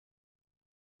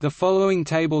The following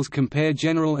tables compare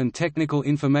general and technical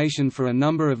information for a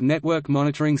number of network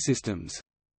monitoring systems.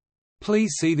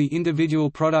 Please see the individual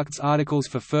products articles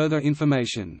for further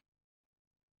information.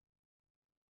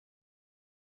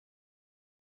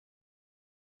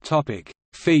 Topic: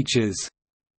 Features.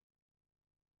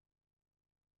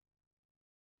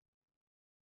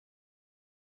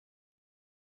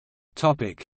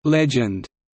 Topic: Legend.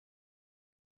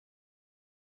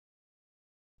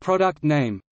 Product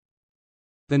name.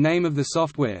 The name of the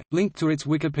software, linked to its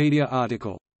Wikipedia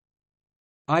article.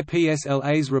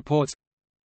 IPSLA's reports.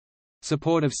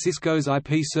 Support of Cisco's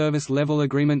IP Service Level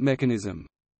Agreement mechanism.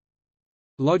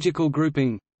 Logical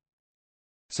grouping.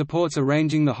 Supports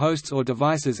arranging the hosts or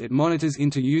devices it monitors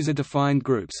into user-defined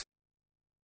groups.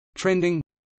 Trending.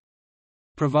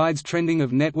 Provides trending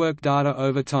of network data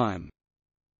over time.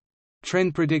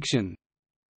 Trend prediction.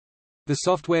 The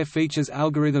software features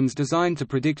algorithms designed to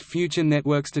predict future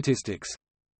network statistics.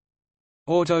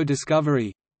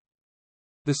 Auto-discovery.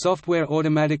 The software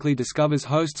automatically discovers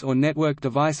hosts or network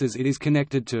devices it is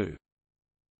connected to.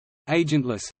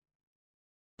 Agentless.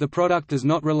 The product does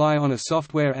not rely on a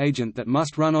software agent that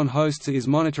must run on hosts it is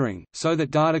monitoring, so that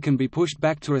data can be pushed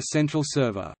back to a central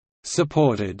server.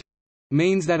 Supported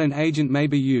means that an agent may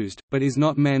be used, but is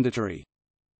not mandatory.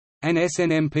 An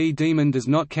SNMP daemon does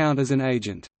not count as an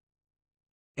agent.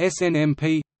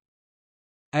 SNMP.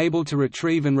 Able to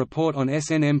retrieve and report on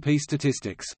SNMP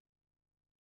statistics.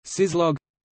 Syslog.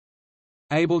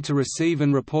 Able to receive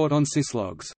and report on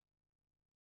syslogs.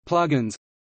 Plugins.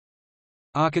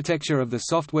 Architecture of the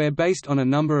software based on a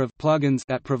number of plugins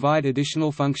that provide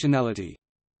additional functionality.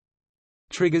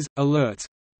 Triggers, alerts.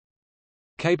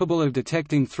 Capable of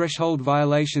detecting threshold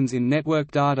violations in network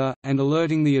data, and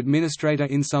alerting the administrator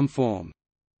in some form.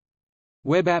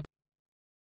 Web app.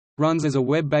 Runs as a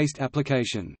web-based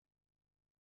application.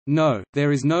 No,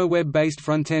 there is no web-based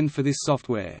frontend for this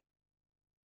software.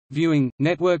 Viewing –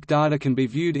 network data can be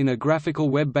viewed in a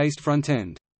graphical web-based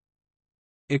frontend.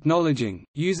 Acknowledging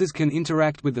 – users can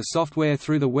interact with the software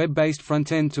through the web-based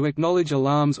frontend to acknowledge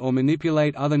alarms or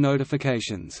manipulate other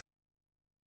notifications.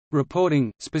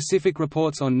 Reporting – specific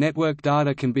reports on network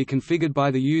data can be configured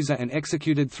by the user and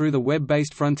executed through the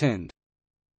web-based frontend.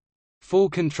 Full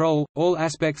control – all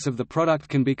aspects of the product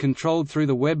can be controlled through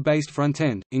the web-based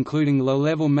frontend, including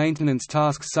low-level maintenance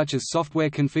tasks such as software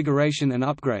configuration and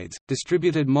upgrades,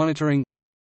 distributed monitoring.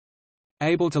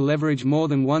 Able to leverage more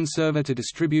than one server to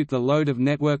distribute the load of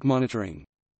network monitoring.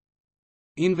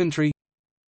 Inventory.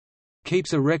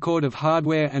 Keeps a record of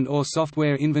hardware and/or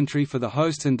software inventory for the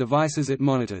hosts and devices it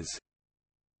monitors.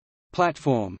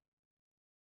 Platform.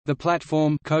 The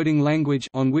platform coding language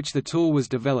on which the tool was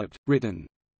developed, written.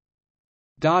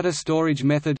 Data storage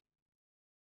method.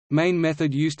 Main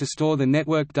method used to store the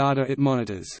network data it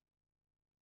monitors.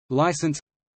 License.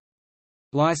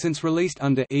 License released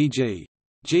under e.g.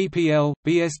 GPL,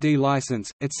 BSD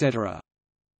license, etc.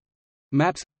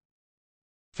 Maps.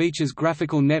 Features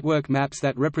graphical network maps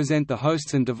that represent the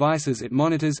hosts and devices it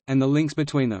monitors, and the links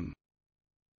between them.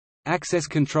 Access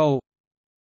control.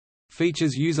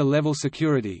 Features user-level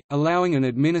security, allowing an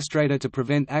administrator to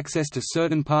prevent access to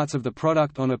certain parts of the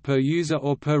product on a per-user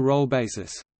or per-role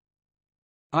basis.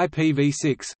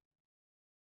 IPv6.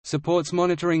 Supports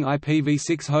monitoring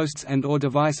IPv6 hosts and/or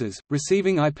devices,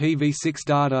 receiving IPv6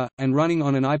 data, and running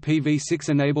on an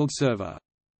IPv6-enabled server.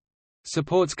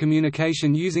 Supports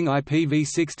communication using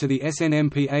IPv6 to the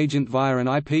SNMP agent via an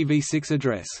IPv6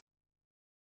 address.